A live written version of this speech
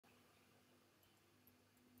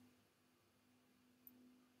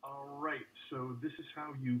All right, so this is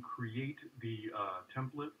how you create the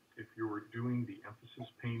template if you're doing the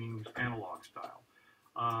emphasis paintings analog style.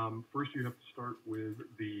 First, you have to start with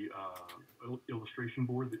the illustration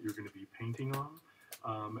board that you're going to be painting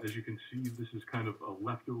on. As you can see, this is kind of a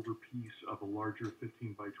leftover piece of a larger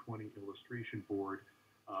 15 by 20 illustration board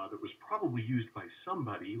that was probably used by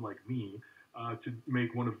somebody like me to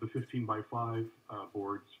make one of the 15 by 5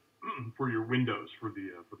 boards for your windows for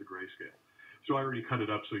the grayscale. So I already cut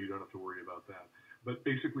it up so you don't have to worry about that. But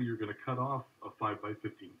basically, you're going to cut off a 5 by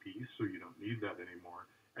 15 piece, so you don't need that anymore.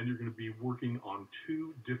 And you're going to be working on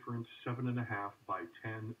two different 7.5 by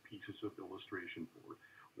 10 pieces of illustration board.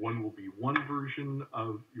 One will be one version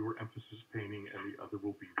of your emphasis painting, and the other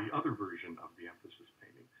will be the other version of the emphasis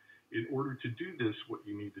painting. In order to do this, what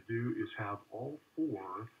you need to do is have all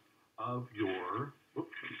four of your,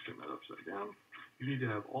 oops, let me turn that upside down. You need to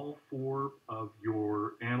have all four of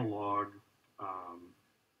your analog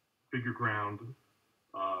figure ground,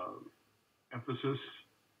 emphasis,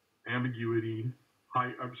 ambiguity,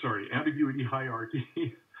 ambiguity, hierarchy,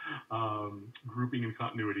 grouping, and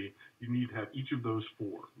continuity. You need to have each of those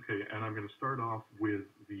four. Okay, and I'm going to start off with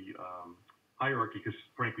the hierarchy because,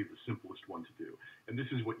 frankly, the simplest one to do. And this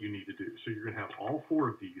is what you need to do. So you're going to have all four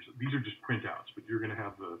of these. These are just printouts, but you're going to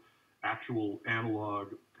have the actual analog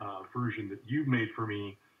version that you've made for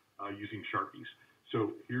me using Sharpies.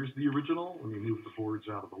 So here's the original. Let me move the boards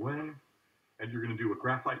out of the way. And you're going to do a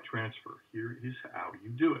graphite transfer. Here is how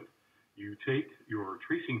you do it. You take your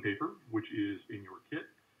tracing paper, which is in your kit,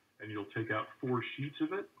 and you'll take out 4 sheets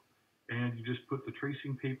of it, and you just put the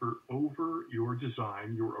tracing paper over your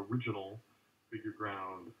design, your original figure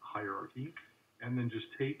ground hierarchy, and then just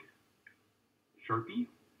take Sharpie,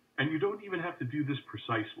 and you don't even have to do this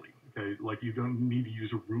precisely, okay? Like you don't need to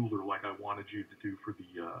use a ruler like I wanted you to do for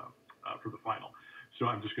the final. So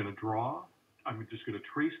I'm just going to draw. I'm just going to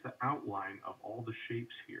trace the outline of all the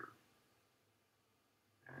shapes here.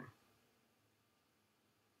 Okay.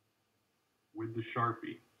 With the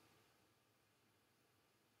Sharpie.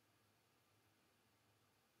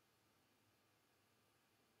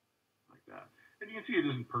 Like that. And you can see it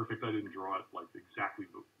isn't perfect. I didn't draw it like exactly,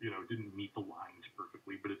 it didn't meet the lines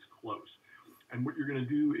perfectly, but it's close. And what you're going to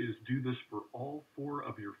do is do this for all 4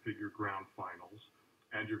 of your figure ground finals,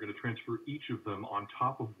 and you're going to transfer each of them on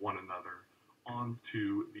top of one another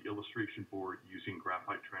onto the illustration board using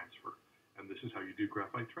graphite transfer. And this is how you do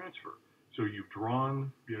graphite transfer. So you've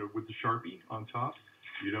drawn, with the Sharpie on top.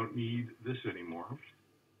 You don't need this anymore.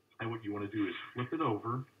 And what you want to do is flip it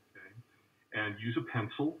over, okay, and use a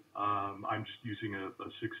pencil. I'm just using a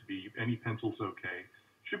 6B. Any pencil's okay.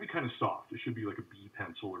 Should be kind of soft. It should be like a B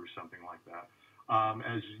pencil or something like that. I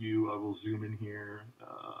will zoom in here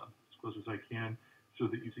as close as I can so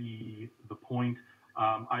that you see the point.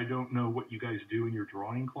 I don't know what you guys do in your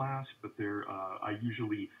drawing class, but I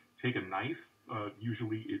usually take a knife.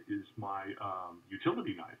 Usually it is my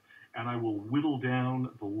utility knife, and I will whittle down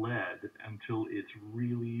the lead until it's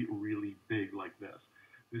really, really big like this.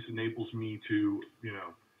 This enables me to,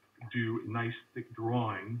 do nice thick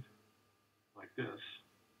drawings like this.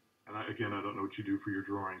 And again, I don't know what you do for your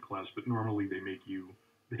drawing class, but normally they make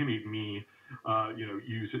me,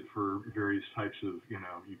 use it for various types of,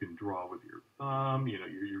 you can draw with your thumb,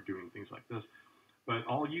 you're doing things like this. But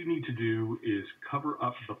all you need to do is cover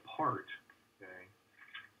up the part, okay,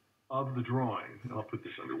 of the drawing. And I'll put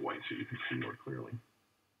this under white so you can see more clearly.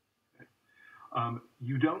 Okay.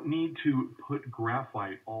 You don't need to put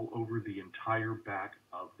graphite all over the entire back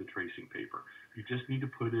of the tracing paper. You just need to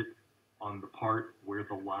put it on the part where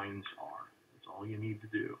the lines are. That's all you need to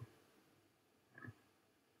do.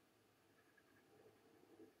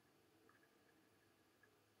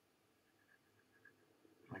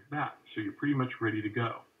 Like that. So you're pretty much ready to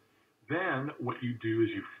go. Then what you do is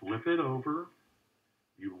you flip it over,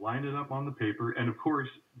 you line it up on the paper, and of course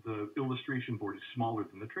the illustration board is smaller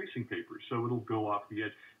than the tracing paper, so it'll go off the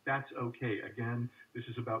edge. That's okay. Again, this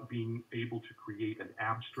is about being able to create an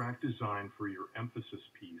abstract design for your emphasis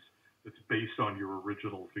piece that's based on your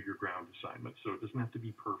original figure ground assignment, so it doesn't have to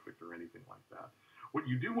be perfect or anything like that. What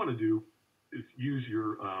you do want to do is use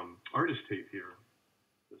your artist tape here,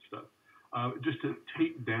 this stuff, just to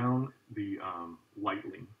tape down the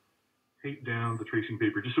lightly. Tape down the tracing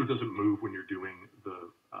paper just so it doesn't move when you're doing the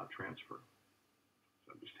transfer.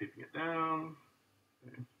 So I'm just taping it down,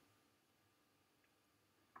 okay,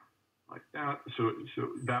 like that. So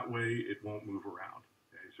that way it won't move around.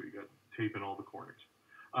 Okay, so you got tape in all the corners.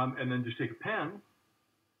 And then just take a pen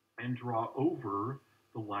and draw over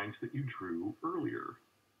the lines that you drew earlier.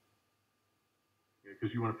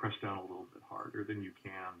 Because you want to press down a little bit harder than you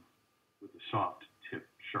can with a soft tip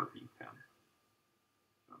Sharpie pen.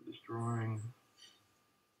 I'm just drawing,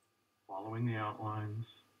 following the outlines.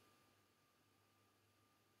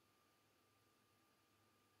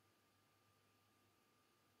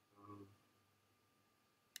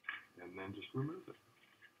 And then just remove it.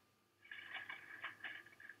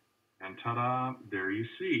 And ta-da, there you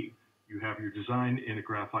see. You have your design in a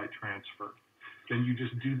graphite transfer. Then you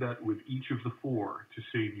just do that with each of the four to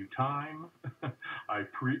save you time. I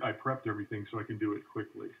prepped everything so I can do it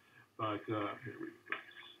quickly. But here we go.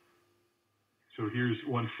 So here's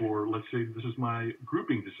one for, let's say this is my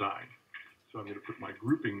grouping design. So I'm going to put my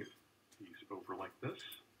grouping piece over like this.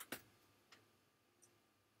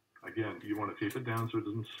 Again, you want to tape it down so it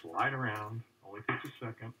doesn't slide around. Only takes a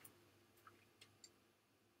second.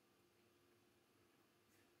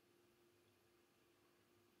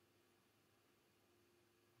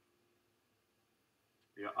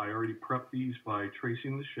 Yeah, I already prepped these by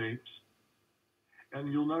tracing the shapes.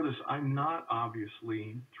 And you'll notice I'm not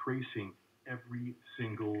obviously tracing every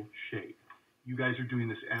single shape. You guys are doing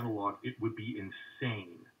this analog. It would be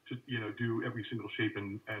insane to, do every single shape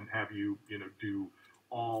and have you, do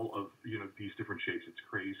all of, these different shapes. It's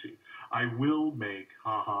crazy. I will make,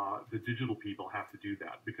 the digital people have to do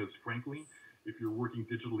that because frankly, if you're working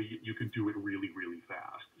digitally, you can do it really, really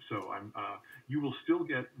fast. So you will still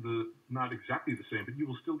get not exactly the same, but you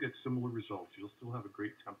will still get similar results. You'll still have a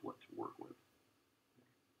great template to work with.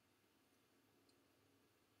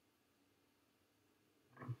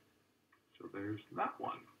 So there's that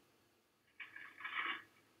one.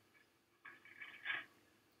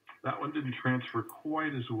 That one didn't transfer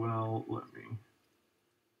quite as well. Let me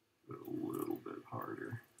do it a little bit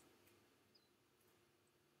harder.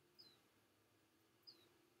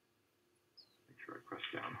 Make sure I press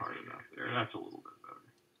down hard enough there. That's a little bit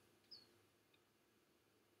better.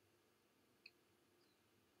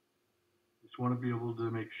 Just want to be able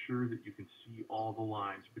to make sure that you can see all the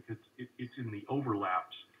lines because it's in the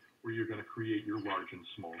overlaps where you're going to create your large and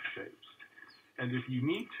small shapes. And if you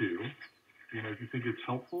need to, if you think it's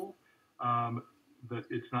helpful, that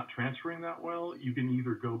it's not transferring that well, you can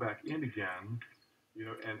either go back in again,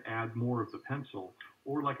 and add more of the pencil,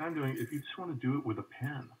 or like I'm doing, if you just want to do it with a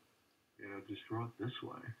pen, just draw it this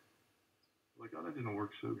way. Like, oh, that didn't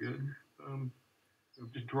work so good.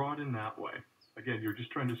 Just draw it in that way. Again, you're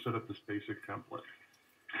just trying to set up this basic template.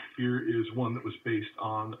 Here is one that was based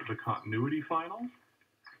on the continuity final.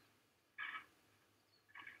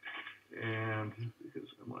 And because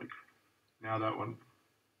I'm like, now that one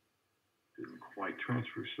didn't quite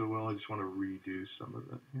transfer so well, I just want to redo some of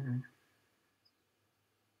it here.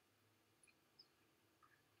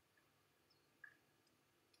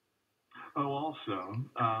 Oh, also,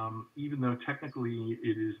 even though technically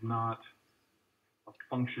it is not a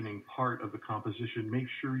functioning part of the composition, make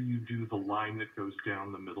sure you do the line that goes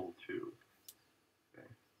down the middle too. Okay.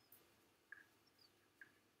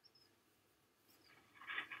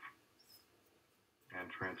 And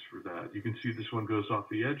transfer that. You can see this one goes off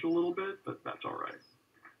the edge a little bit, but that's all right.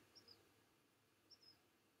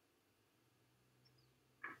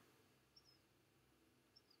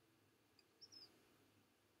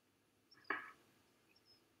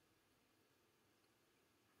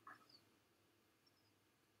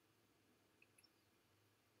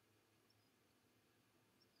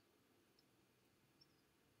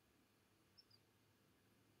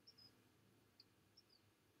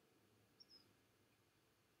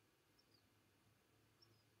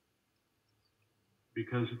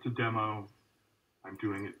 Because it's a demo, I'm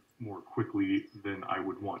doing it more quickly than I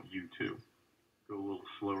would want you to. Go a little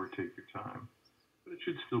slower, take your time, but it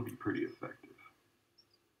should still be pretty effective.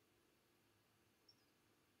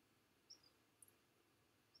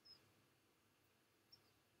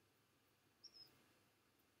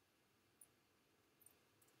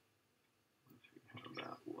 Let's see how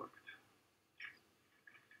that looked.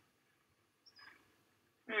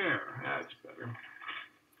 There, that's better.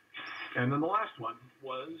 And then the last one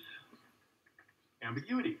was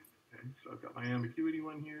ambiguity. Okay, so I've got my ambiguity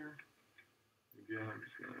one here. Again, I'm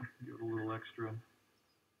just going to give it a little extra.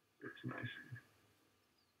 It's nice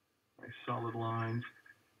solid lines.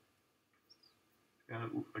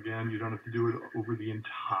 And again, you don't have to do it over the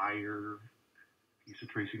entire piece of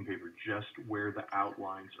tracing paper, just where the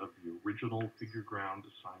outlines of the original figure ground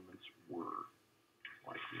assignments were,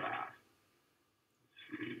 like that.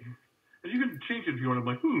 Let's see. And you can change it if you want. I'm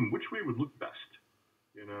like, which way would look best?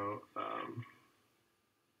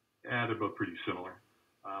 They're both pretty similar.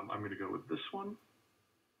 I'm going to go with this one.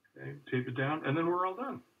 Okay, tape it down, and then we're all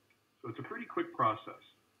done. So it's a pretty quick process.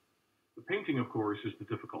 The painting, of course, is the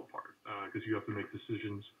difficult part because you have to make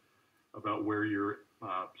decisions about where your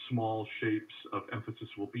small shapes of emphasis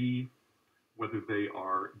will be. whether they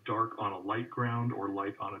are dark on a light ground or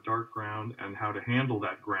light on a dark ground, and how to handle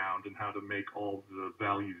that ground and how to make all the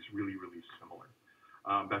values really, really similar.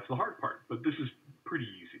 That's the hard part, but this is pretty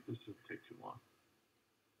easy. This doesn't take too long.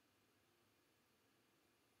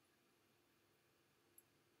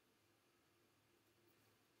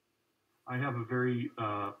 I have a very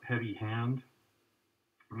heavy hand,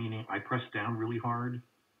 meaning I press down really hard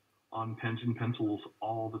on pens and pencils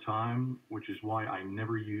all the time, which is why I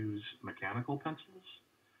never use mechanical pencils,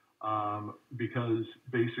 because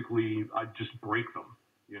basically I just break them.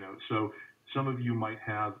 So some of you might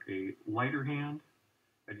have a lighter hand,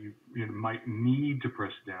 and you might need to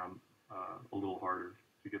press down a little harder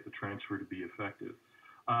to get the transfer to be effective.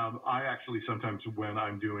 I actually sometimes when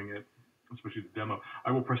I'm doing it, especially the demo,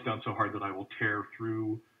 I will press down so hard that I will tear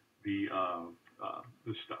through the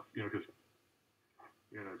stuff, because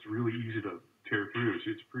it's really easy to tear through.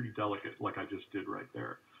 So it's pretty delicate, like I just did right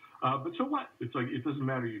there. But so what? It's like it doesn't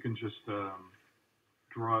matter. You can just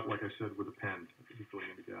draw it, like I said, with a pen. If you filling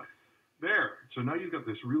in the gap. There. So now you've got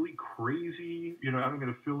this really crazy. I'm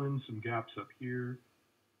going to fill in some gaps up here.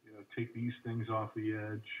 Take these things off the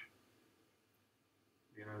edge.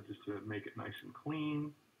 Just to make it nice and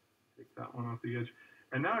clean. Take that one off the edge.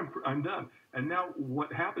 And now I'm done. And now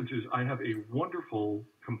what happens is I have a wonderful,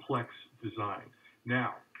 complex design.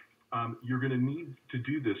 Now, you're going to need to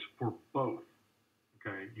do this for both.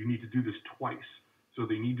 Okay, you need to do this twice. So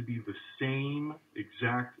they need to be the same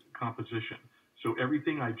exact composition. So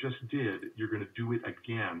everything I just did, you're going to do it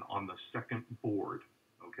again on the second board.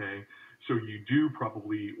 Okay, so you do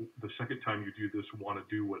probably, the second time you do this, want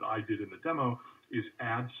to do what I did in the demo, is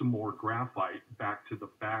add some more graphite back to the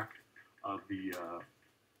back of the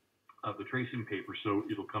tracing paper so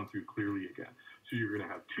it'll come through clearly again. So you're going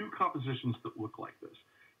to have two compositions that look like this.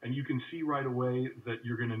 And you can see right away that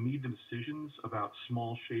you're going to need the decisions about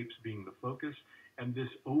small shapes being the focus, and this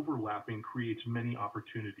overlapping creates many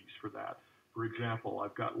opportunities for that. For example,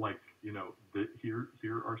 I've got here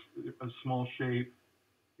are a small shape,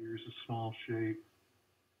 here's a small shape,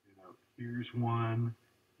 here's one,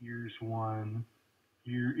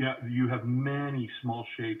 here, yeah, you have many small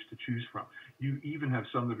shapes to choose from. You even have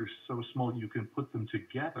some that are so small you can put them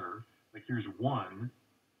together. Like here's one,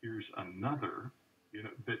 here's another,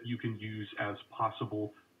 that you can use as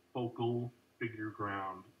possible focal figure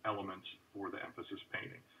ground elements for the emphasis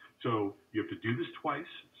painting. So you have to do this twice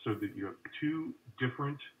so that you have two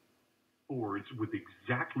different boards with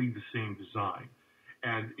exactly the same design.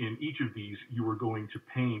 And in each of these, you are going to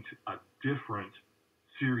paint a different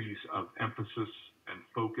series of emphasis and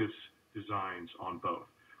focus designs on both.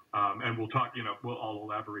 And we'll talk, I'll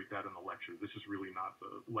elaborate that in the lecture. This is really not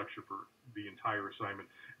the lecture for the entire assignment,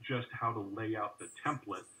 just how to lay out the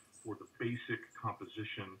template for the basic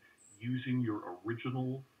composition using your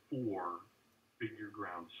original 4 figure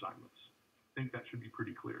ground assignments. I think that should be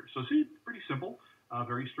pretty clear. So see, pretty simple,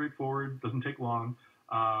 very straightforward, doesn't take long.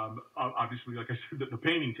 Obviously, like I said, the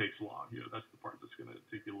painting takes long. That's the part that's going to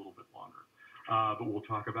take you a little bit longer. But we'll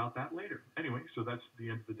talk about that later. Anyway, so that's the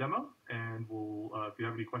end of the demo, and if you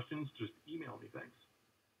have any questions, just email me. Thanks.